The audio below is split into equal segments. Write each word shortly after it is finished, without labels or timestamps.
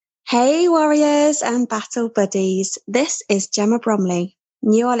Hey warriors and battle buddies, this is Gemma Bromley.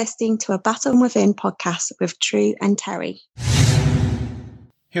 You are listening to a Battle Within podcast with True and Terry.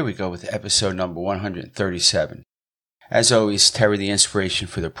 Here we go with episode number 137. As always, Terry, the inspiration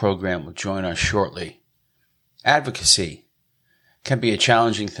for the program, will join us shortly. Advocacy can be a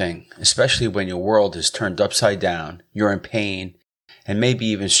challenging thing, especially when your world is turned upside down, you're in pain, and maybe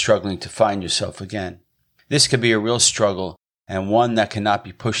even struggling to find yourself again. This can be a real struggle and one that cannot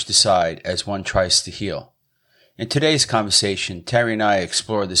be pushed aside as one tries to heal. In today's conversation, Terry and I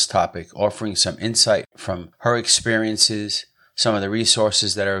explore this topic, offering some insight from her experiences, some of the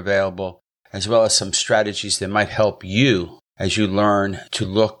resources that are available, as well as some strategies that might help you as you learn to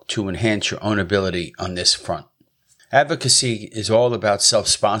look to enhance your own ability on this front. Advocacy is all about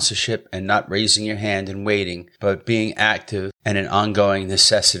self-sponsorship and not raising your hand and waiting, but being active and an ongoing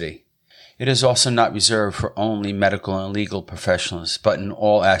necessity. It is also not reserved for only medical and legal professionals, but in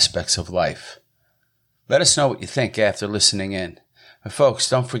all aspects of life. Let us know what you think after listening in. And folks,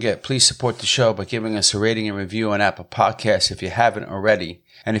 don't forget, please support the show by giving us a rating and review on Apple Podcasts if you haven't already.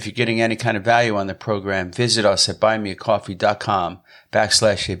 And if you're getting any kind of value on the program, visit us at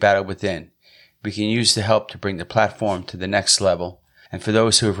buymeacoffee.com/abattlewithin. We can use the help to bring the platform to the next level. And for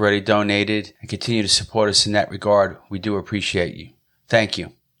those who have already donated and continue to support us in that regard, we do appreciate you. Thank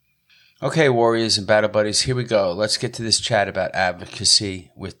you. Okay, warriors and battle buddies, here we go. Let's get to this chat about advocacy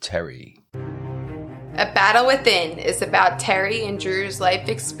with Terry. A Battle Within is about Terry and Drew's life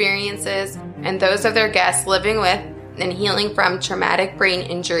experiences and those of their guests living with and healing from traumatic brain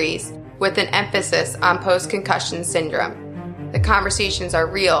injuries with an emphasis on post-concussion syndrome. The conversations are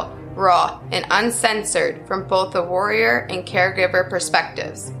real, raw, and uncensored from both the warrior and caregiver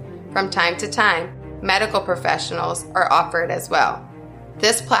perspectives. From time to time, medical professionals are offered as well.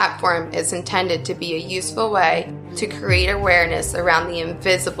 This platform is intended to be a useful way to create awareness around the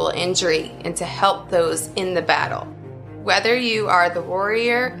invisible injury and to help those in the battle. Whether you are the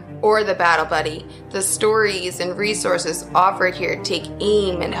warrior or the battle buddy, the stories and resources offered here take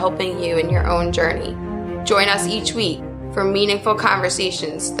aim at helping you in your own journey. Join us each week for meaningful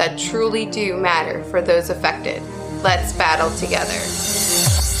conversations that truly do matter for those affected. Let's battle together.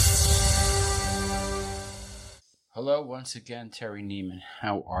 Hello once again, Terry Neiman.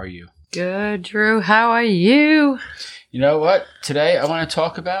 How are you? Good, Drew. How are you? You know what? Today I want to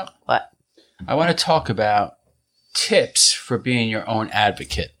talk about? What? I want to talk about tips for being your own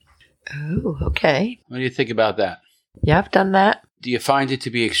advocate. Oh, okay. What do you think about that? Yeah, I've done that. Do you find it to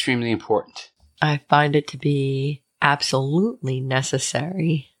be extremely important? I find it to be absolutely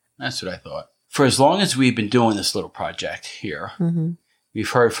necessary. That's what I thought. For as long as we've been doing this little project here,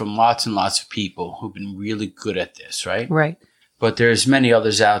 we've heard from lots and lots of people who've been really good at this, right? Right. But there's many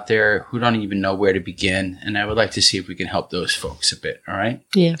others out there who don't even know where to begin, and I would like to see if we can help those folks a bit, all right?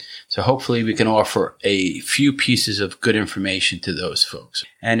 Yeah. So hopefully we can offer a few pieces of good information to those folks.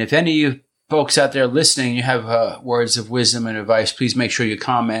 And if any of you folks out there listening, you have words of wisdom and advice, please make sure you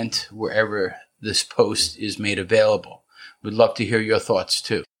comment wherever this post is made available. We'd love to hear your thoughts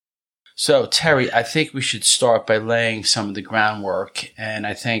too. So, Terry, I think we should start by laying some of the groundwork, and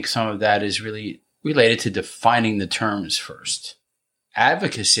I think some of that is really related to defining the terms first.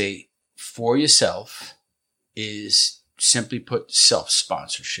 Advocacy for yourself is, simply put,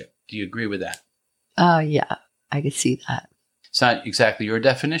 self-sponsorship. Do you agree with that? Yeah, I could see that. It's not exactly your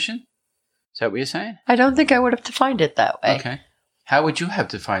definition? Is that what you're saying? I don't think I would have defined it that way. Okay. How would you have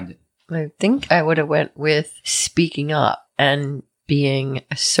defined it? I think I would have went with speaking up and being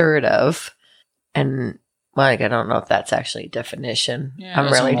assertive, and I don't know if that's actually a definition. Yeah,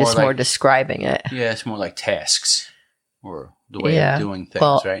 I'm really just more describing it. Yeah, it's more like tasks or the way of doing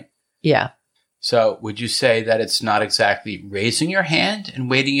things, right? Yeah. So would you say that it's not exactly raising your hand and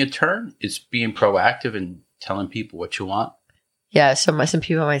waiting your turn? It's being proactive and telling people what you want? Yeah, so some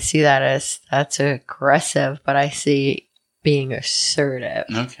people might see that as that's aggressive, but I see being assertive.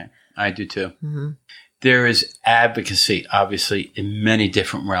 Okay, I do too. Mm-hmm. There is advocacy, obviously, in many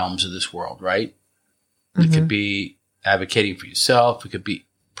different realms of this world, right? It could be advocating for yourself. It could be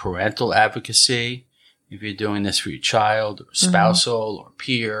parental advocacy, if you're doing this for your child, or spousal, or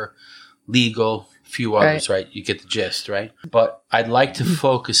peer, legal, a few others, right? You get the gist, right? But I'd like to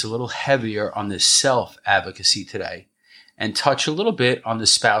focus a little heavier on the self-advocacy today and touch a little bit on the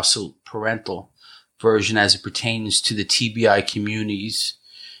spousal, parental version as it pertains to the TBI communities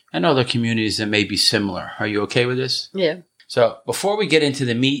and other communities that may be similar. Are you okay with this? Yeah. So before we get into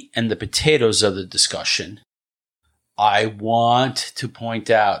the meat and the potatoes of the discussion, I want to point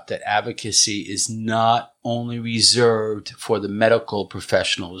out that advocacy is not only reserved for the medical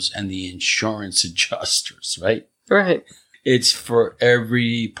professionals and the insurance adjusters, right? Right. It's for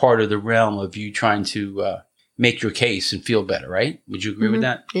every part of the realm of you trying to make your case and feel better, right? Would you agree with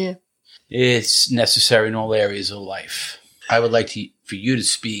that? Yeah. It's necessary in all areas of life. I would like for you to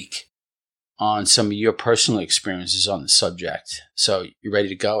speak on some of your personal experiences on the subject. So you ready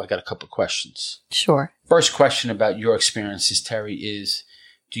to go? I got a couple of questions. Sure. First question about your experiences, Terry, is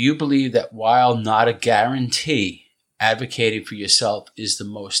do you believe that while not a guarantee, advocating for yourself is the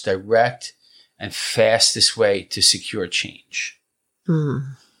most direct and fastest way to secure change?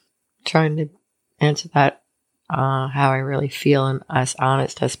 Trying to answer that how I really feel and as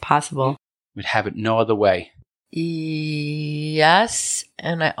honest as possible. Would have it no other way. Yes,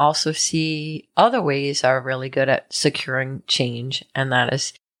 and I also see other ways are really good at securing change, and that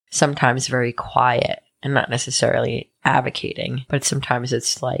is sometimes very quiet and not necessarily advocating, but sometimes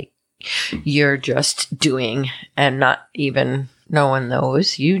it's like you're just doing and not even no one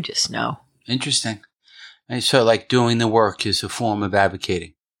knows, you just know. Interesting. And so like doing the work is a form of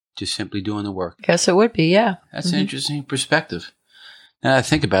advocating, just simply doing the work. I guess it would be, yeah. That's an interesting perspective. Now that I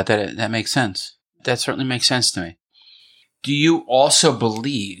think about that, that makes sense. That certainly makes sense to me. Do you also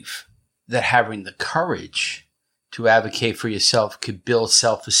believe that having the courage to advocate for yourself could build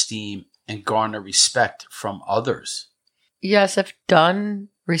self-esteem and garner respect from others? Yes, if done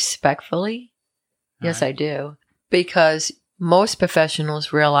respectfully, yes, Right. I do. Because most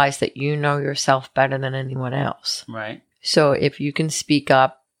professionals realize that you know yourself better than anyone else. Right. So if you can speak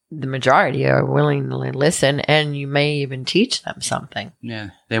up, the majority are willing to listen, and you may even teach them something.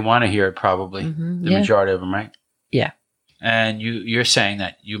 Yeah. They want to hear it probably. Mhm, The yeah. majority of them, right? Yeah. And you're saying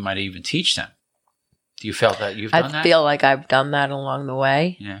that you might even teach them. Do you feel that you've done that? I feel like I've done that along the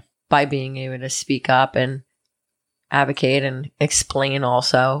way. Yeah. By being able to speak up and advocate and explain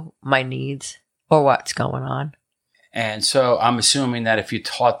also my needs or what's going on. And so I'm assuming that if you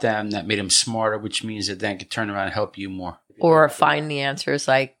taught them, that made them smarter, which means that they could turn around and help you more. Or find the answers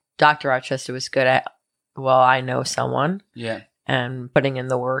like Dr. Rochester was good at, well, I know someone, Yeah. and putting in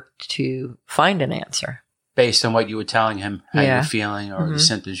the work to find an answer. Based on what you were telling him, how you Yeah. were feeling or the Mhm.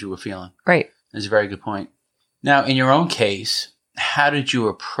 symptoms you were feeling. Right. That's a very good point. Now, in your own case, how did you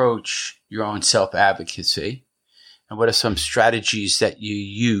approach your own self-advocacy? And what are some strategies that you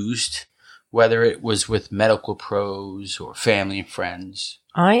used, whether it was with medical pros or family and friends?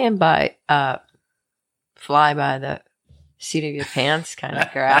 I am by fly by the seat of your pants kind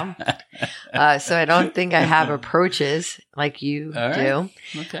of girl. So I don't think I have approaches like you All right. do.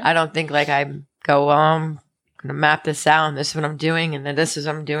 Okay. I don't think like I go, well, I'm going to map this out and this is what I'm doing and then this is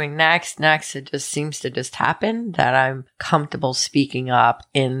what I'm doing next. It just seems to just happen that I'm comfortable speaking up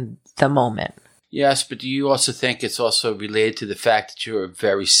in the moment. Yes, but do you also think it's also related to the fact that you're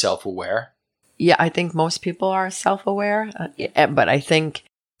very self-aware? Yeah, I think most people are self-aware, but I think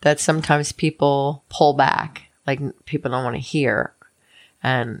that sometimes people pull back, like people don't want to hear,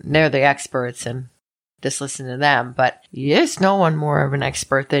 and they're the experts and just listen to them. But there's no one more of an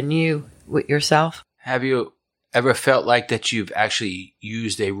expert than you with yourself. Have you ever felt like that you've actually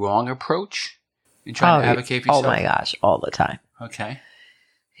used a wrong approach in trying to advocate for yourself? Oh my gosh, all the time. Okay.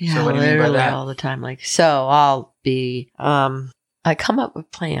 Yeah, So what do you mean by literally that? all the time. Like, so I'll be, I come up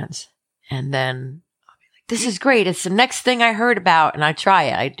with plans and then I'll be like, this is great. It's the next thing I heard about. And I try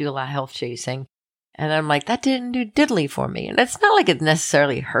it. I do a lot of health chasing. And I'm like, that didn't do diddly for me. And it's not like it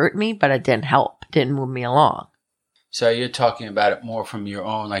necessarily hurt me, but it didn't help. It didn't move me along. So you're talking about it more from your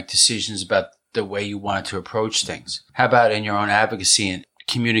own like decisions about the way you wanted to approach things. How about in your own advocacy and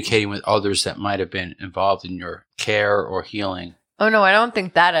communicating with others that might have been involved in your care or healing? Oh, no, I don't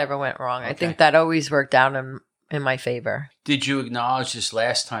think that ever went wrong. I Okay. think that always worked out in my favor. Did you acknowledge this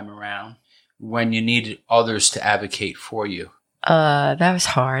last time around when you needed others to advocate for you? That was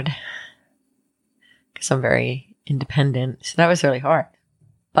hard because I'm very independent. So that was really hard.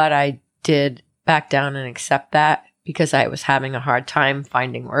 But I did back down and accept that because I was having a hard time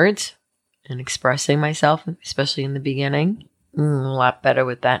finding words and expressing myself, especially in the beginning. A lot better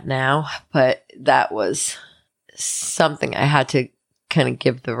with that now. But that was something I had to kind of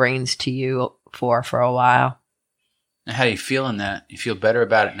give the reins to you for a while. And how do you feel in that? You feel better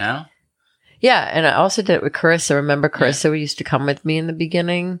about it now? Yeah, and I also did it with Carissa. Remember Carissa who used to come with me in the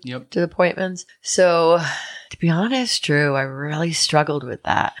beginning Yep. to the appointments? So, to be honest, Drew, I really struggled with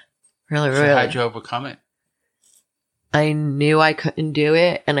that. Really. So how'd you overcome it? I knew I couldn't do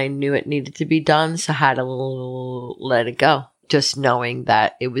it, and I knew it needed to be done, so I had to let it go. Just knowing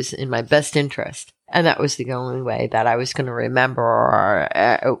that it was in my best interest. And that was the only way that I was going to remember or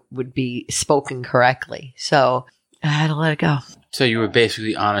it would be spoken correctly. So I had to let it go. So you were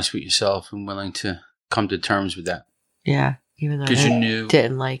basically honest with yourself and willing to come to terms with that. Yeah. Even though Because you I knew.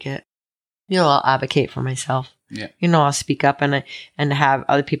 didn't like it. I'll advocate for myself. Yeah. I'll speak up and have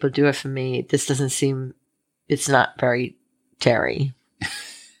other people do it for me. This doesn't seem, it's not very Terry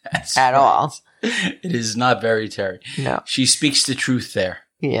at all. It is not very Terry. No. She speaks the truth there.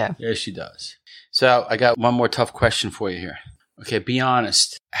 Yeah. Yes, she does. So I got one more tough question for you here. Okay, be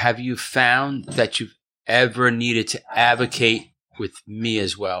honest. Have you found that you've ever needed to advocate with me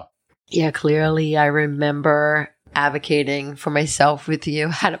as well? Yeah, clearly I remember advocating for myself with you,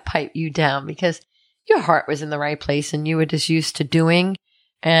 how to pipe you down because your heart was in the right place and you were just used to doing.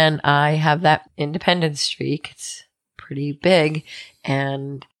 And I have that independent streak. It's pretty big.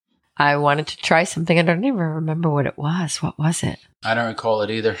 And I wanted to try something. I don't even remember what it was. What was it? I don't recall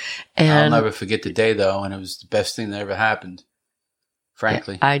it either. And I'll never forget the day, though, and it was the best thing that ever happened,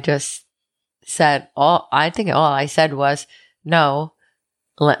 frankly. I just said, all I said was, no,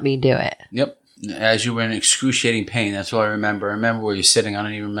 let me do it. Yep. As you were in excruciating pain, that's all I remember. I remember where you're sitting. I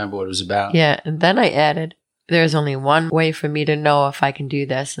don't even remember what it was about. Yeah. And then I added, there's only one way for me to know if I can do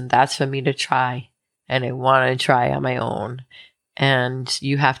this, and that's for me to try. And I want to try on my own. And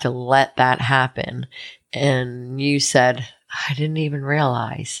you have to let that happen. And you said, I didn't even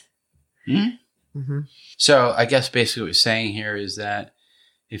realize. Mm-hmm. Mm-hmm. So I guess basically what you're saying here is that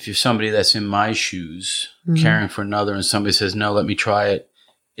if you're somebody that's in my shoes, Mm-hmm. caring for another, and somebody says, no, let me try it,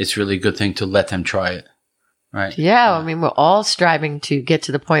 it's really a good thing to let them try it. Right? Yeah. I mean, we're all striving to get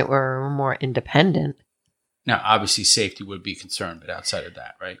to the point where we're more independent. Now, obviously, safety would be concerned, but outside of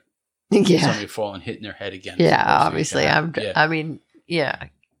that, right? Yeah. Somebody falling, hitting their head again. Yeah, obviously. I'm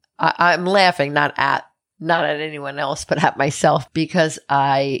laughing not at anyone else, but at myself because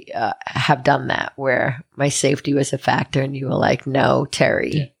I have done that where my safety was a factor and you were like, no,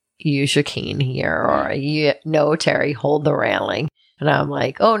 Terry, use your cane here. Or no, Terry, hold the railing. And I'm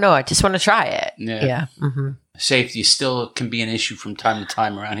like, oh no, I just want to try it. Yeah. Mm-hmm. Safety still can be an issue from time to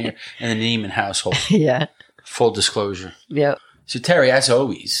time around here in the Neiman household. Yeah. Full disclosure. Yep. So Terry, as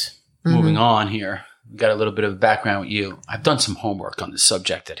always, Mm-hmm. moving on here, we've got a little bit of background with you. I've done some homework on the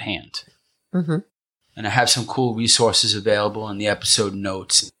subject at hand. Mm-hmm. And I have some cool resources available in the episode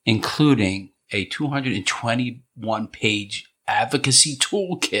notes, including a 221-page advocacy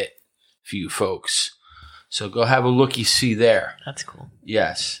toolkit for you folks. So go have a look-see there. That's cool.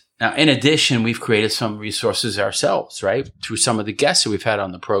 Yes. Now, in addition, we've created some resources ourselves, right? Through some of the guests that we've had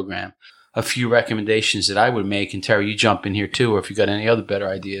on the program. A few recommendations that I would make, and Terry, you jump in here too, or if you got any other better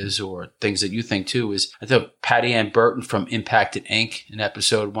ideas or things that you think too, is I thought Patty Ann Burton from Impacted Inc. in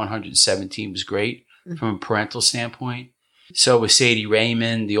episode 117 was great from a parental standpoint. So was Sadie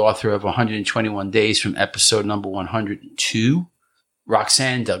Raymond, the author of 121 Days from episode number 102.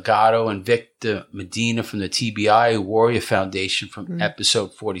 Roxanne Delgado and Victor Medina from the TBI Warrior Foundation from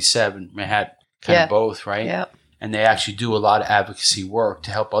episode 47. I had kind of both, right? Yeah. And they actually do a lot of advocacy work to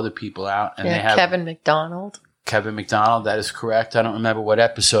help other people out. And they have Kevin McDonald. Kevin McDonald, that is correct. I don't remember what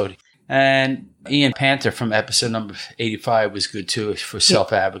episode. And Ian Panther from episode number 85 was good too for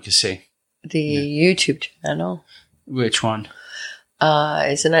self-advocacy. The YouTube channel. Which one?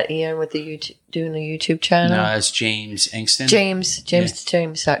 Isn't that Ian with the YouTube, doing the YouTube channel? No, that's James Ingston.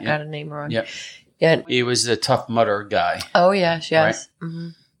 James, I got a name wrong. Yep. Yeah. He was the Tough Mudder guy. Oh, yes. Right? Mm-hmm.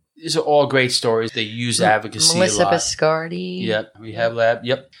 These are all great stories. They use advocacy Melissa a lot. Biscardi. Yep. Rehab Lab.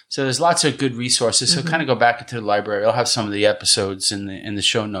 Yep. So there's lots of good resources. So kind of go back into the library. I'll have some of the episodes in the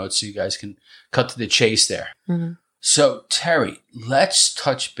show notes so you guys can cut to the chase there. Mm-hmm. So Terry, let's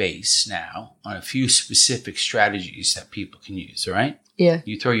touch base now on a few specific strategies that people can use. All right. Yeah.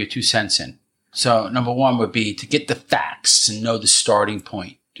 You throw your 2 cents in. So number one would be to get the facts and know the starting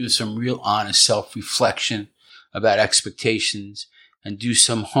point. Do some real honest self-reflection about expectations and do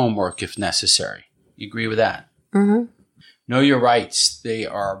some homework if necessary. You agree with that? Mm-hmm. Know your rights. They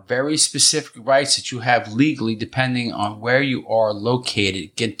are very specific rights that you have legally depending on where you are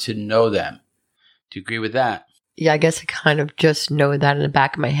located. Get to know them. Do you agree with that? Yeah, I guess I kind of just know that in the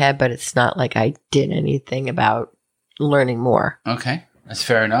back of my head, but it's not like I did anything about learning more. Okay, that's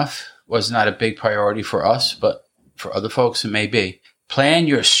fair enough. Was not a big priority for us, but for other folks it may be. Plan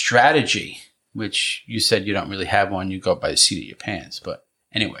your strategy, which you said you don't really have one. You go by the seat of your pants. But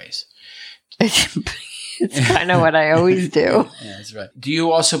anyways. It's kind of what I always do. Yeah, that's right. Do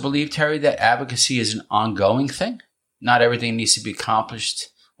you also believe, Terry, that advocacy is an ongoing thing? Not everything needs to be accomplished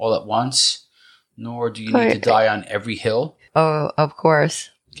all at once, nor do you need to die on every hill. Oh, of course.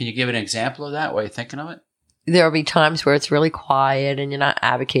 Can you give an example of that while you're thinking of it? There will be times where it's really quiet and you're not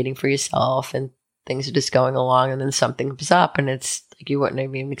advocating for yourself and things are just going along and then something comes up and it's like you wouldn't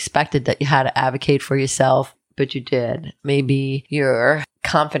have even expected that you had to advocate for yourself, but you did. Maybe you're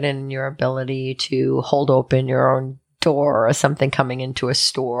confident in your ability to hold open your own door or something coming into a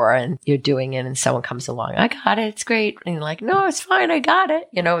store and you're doing it and someone comes along, I got it, it's great. And you're like, no, it's fine, I got it.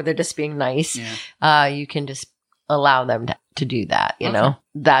 They're just being nice. Yeah. You can just allow them to do that, you know?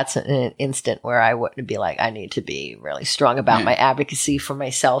 That's an instant where I wouldn't be like, I need to be really strong about my advocacy for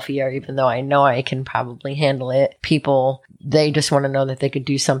myself here, even though I know I can probably handle it. People, they just want to know that they could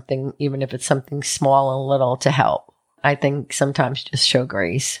do something, even if it's something small and little, to help. I think sometimes just show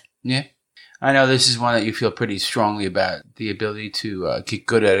grace. Yeah. I know this is one that you feel pretty strongly about, the ability to get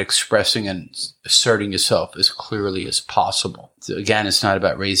good at expressing and asserting yourself as clearly as possible. So again, it's not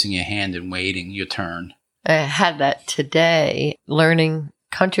about raising your hand and waiting your turn. I had that today learning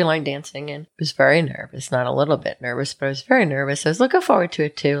country line dancing and was very nervous, not a little bit nervous, but I was very nervous. I was looking forward to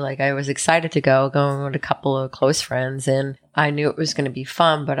it too. Like I was excited to going with a couple of close friends and I knew it was going to be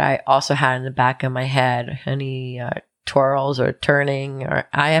fun, but I also had in the back of my head any twirls or turning or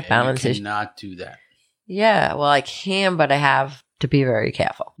I have balance issues. You cannot do that. Yeah, well, I can, but I have to be very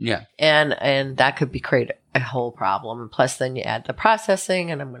careful. Yeah. And that could create a whole problem. Plus then you add the processing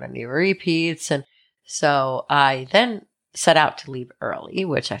and I'm going to need repeats. And so I then set out to leave early,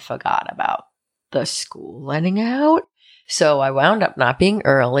 which I forgot about the school letting out. So I wound up not being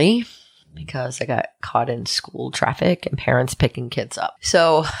early because I got caught in school traffic and parents picking kids up.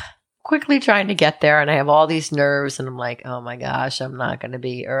 So quickly trying to get there and I have all these nerves and I'm like, oh my gosh, I'm not going to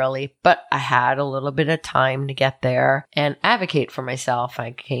be early. But I had a little bit of time to get there and advocate for myself.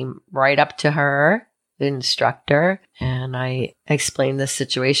 I came right up to her, the instructor, and I explained the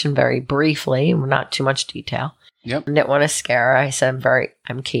situation very briefly, not too much detail. Yep. I didn't want to scare her. I said,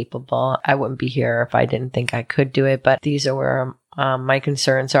 I'm capable. I wouldn't be here if I didn't think I could do it, but these are where my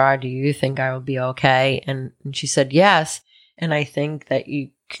concerns are. Do you think I will be okay? And she said, yes. And I think that you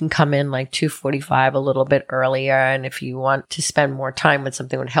can come in like 2:45 a little bit earlier. And if you want to spend more time with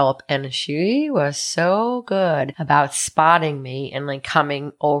something would help. And she was so good about spotting me and like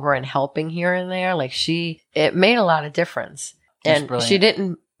coming over and helping here and there. Like it made a lot of difference. That's and brilliant.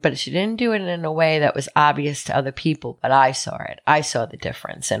 she didn't do it in a way that was obvious to other people, but I saw it. I saw the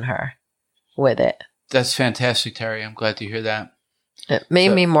difference in her with it. That's fantastic, Terry. I'm glad to hear that. It made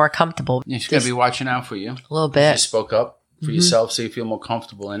me more comfortable. Yeah, she's going to be watching out for you. A little bit. You spoke up for yourself so you feel more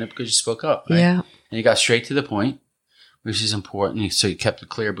comfortable in it because you spoke up. Right? Yeah. And you got straight to the point, which is important. So you kept it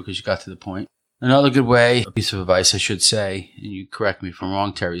clear because you got to the point. Another good way, a piece of advice I should say, and you correct me if I'm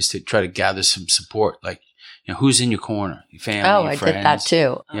wrong, Terry, is to try to gather some support. Like, who's in your corner? Your family, your friends. I did that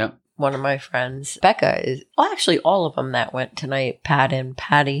too. Yep. One of my friends, Becca, actually all of them that went tonight, Pat and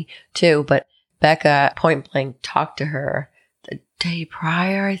Patty too, but Becca point blank talked to her the day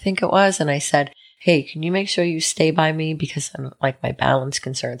prior, I think it was, and I said, hey, can you make sure you stay by me because I'm like my balance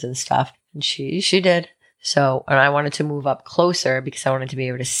concerns and stuff. And she did. So, and I wanted to move up closer because I wanted to be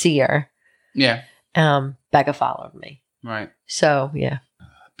able to see her. Yeah. Becca followed me. Right. So, yeah.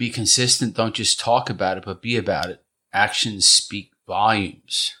 Be consistent. Don't just talk about it, but be about it. Actions speak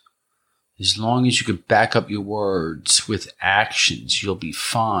volumes. As long as you can back up your words with actions, you'll be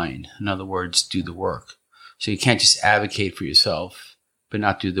fine. In other words, do the work. So you can't just advocate for yourself, but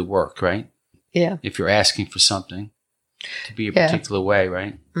not do the work, right? Yeah. If you're asking for something to be a particular way,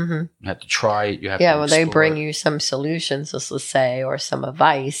 right? Mm-hmm. You have to try it. You have to explore they bring you some solutions, let's say, or some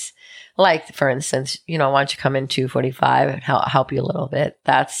advice. Like, for instance, why don't you come in 2:45 and help you a little bit?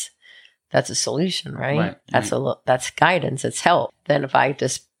 That's a solution, right? That's guidance. It's help. Then if I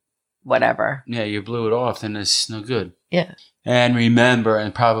just whatever. Yeah, you blew it off, then it's no good. Yeah. And remember,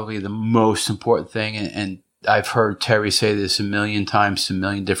 and probably the most important thing, and I've heard Terry say this a million times to a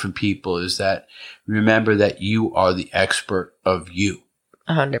million different people, is that remember that you are the expert of you.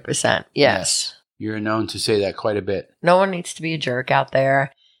 100%. Yes. You're known to say that quite a bit. No one needs to be a jerk out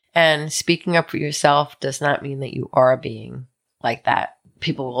there. And speaking up for yourself does not mean that you are being like that.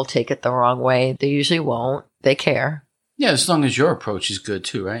 People will take it the wrong way. They usually won't. They care. Yeah, as long as your approach is good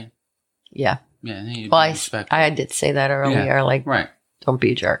too, right? Yeah. Yeah. Well, I did say that earlier. Yeah, like, right. Don't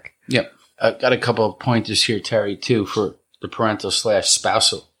be a jerk. Yep. I've got a couple of pointers here, Terry, too, for the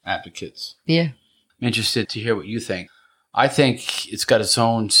parental/spousal advocates. Yeah. I'm interested to hear what you think. I think it's got its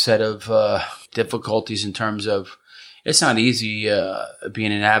own set of difficulties in terms of it's not easy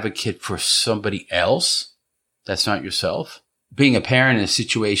being an advocate for somebody else that's not yourself. Being a parent in a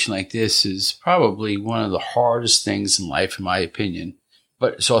situation like this is probably one of the hardest things in life, in my opinion.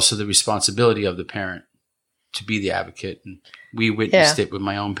 But it's also the responsibility of the parent to be the advocate. And we witnessed it with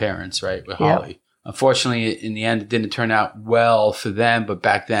my own parents, right, with Holly. Yep. Unfortunately, in the end, it didn't turn out well for them. But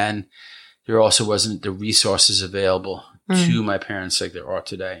back then, there also wasn't the resources available to my parents like there are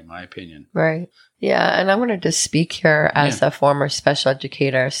today, in my opinion. Right. Yeah. And I wanted to speak here as a former special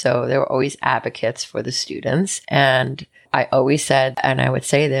educator. So there were always advocates for the students. And I always said, and I would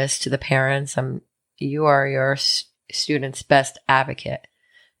say this to the parents, you are your student's best advocate.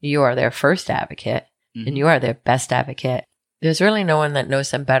 You are their first advocate, and you are their best advocate. There's really no one that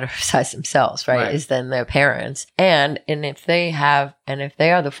knows them better besides themselves, right? Is than their parents. And if they are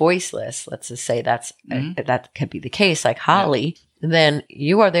the voiceless, let's just say that could be the case, like Holly, then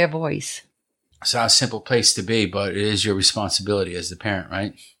you are their voice. It's not a simple place to be, but it is your responsibility as the parent,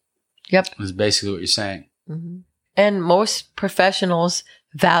 right? Yep. That's basically what you're saying. Mm-hmm. And most professionals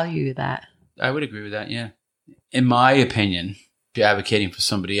value that. I would agree with that, yeah. In my opinion, if you're advocating for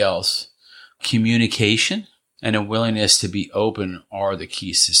somebody else, communication and a willingness to be open are the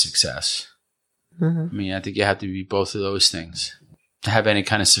keys to success. I mean, I think you have to be both of those things to have any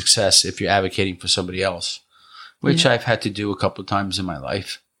kind of success if you're advocating for somebody else, which I've had to do a couple of times in my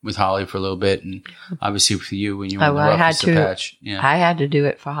life, with Holly for a little bit, and obviously with you when you were in the roughest of patch. Yeah. I had to do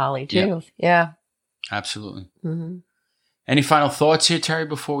it for Holly too. Yeah. Absolutely. Any final thoughts here, Terry,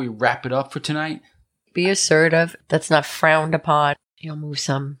 before we wrap it up for tonight? Be assertive. That's not frowned upon. You'll move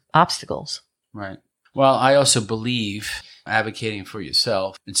some obstacles. Right. Well, I also believe advocating for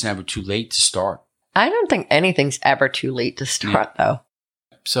yourself, it's never too late to start. I don't think anything's ever too late to start, though.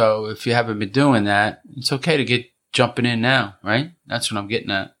 So if you haven't been doing that, it's okay to get jumping in now, right? That's what I'm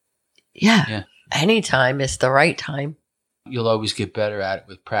getting at. Yeah. Anytime is the right time. You'll always get better at it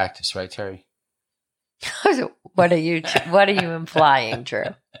with practice, right, Terry? What are you implying, Drew?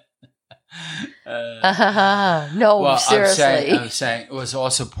 No, well, seriously. I'm saying it was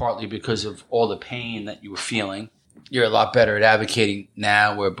also partly because of all the pain that you were feeling. You're a lot better at advocating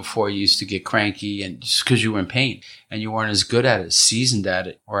now, where before you used to get cranky, and just because you were in pain and you weren't as good at it, seasoned at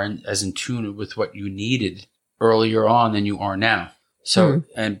it, or as in tune with what you needed earlier on than you are now. So,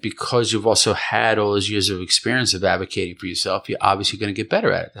 and because you've also had all those years of experience of advocating for yourself, you're obviously going to get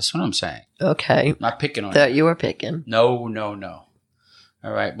better at it. That's what I'm saying. Okay. I'm not picking on you. You were picking. No.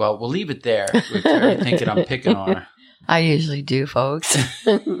 All right. Well, we'll leave it there with Terry thinking I'm picking on her. I usually do, folks.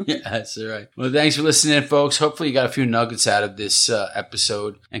 Yeah, that's all right. Well, thanks for listening, folks. Hopefully you got a few nuggets out of this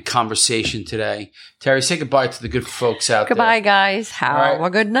episode and conversation today. Terry, say goodbye to the good folks out there. Goodbye, guys. Have a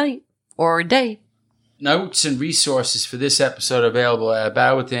good night or day. Notes and resources for this episode available at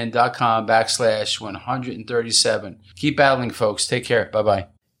battledwithin.com/137. Keep battling, folks. Take care. Bye-bye.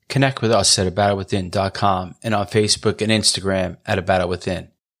 Connect with us at battledwithin.com and on Facebook and Instagram at abattledwithin.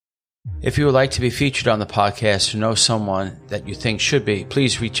 If you would like to be featured on the podcast or know someone that you think should be,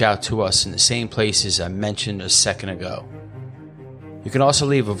 please reach out to us in the same places I mentioned a second ago. You can also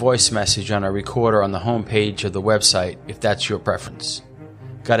leave a voice message on our recorder on the homepage of the website if that's your preference.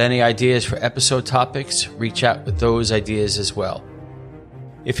 Got any ideas for episode topics? Reach out with those ideas as well.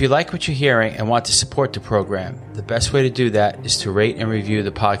 If you like what you're hearing and want to support the program, the best way to do that is to rate and review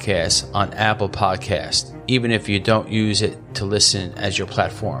the podcast on Apple Podcast, even if you don't use it to listen as your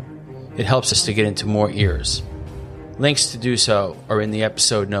platform. It helps us to get into more ears. Links to do so are in the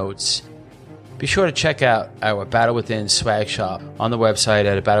episode notes. Be sure to check out our Battle Within swag shop on the website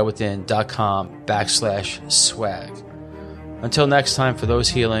at battledwithin.com/swag. Until next time, for those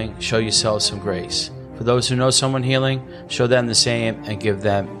healing, show yourselves some grace. For those who know someone healing, show them the same and give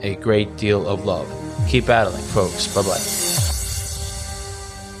them a great deal of love. Keep battling, folks. Bye-bye.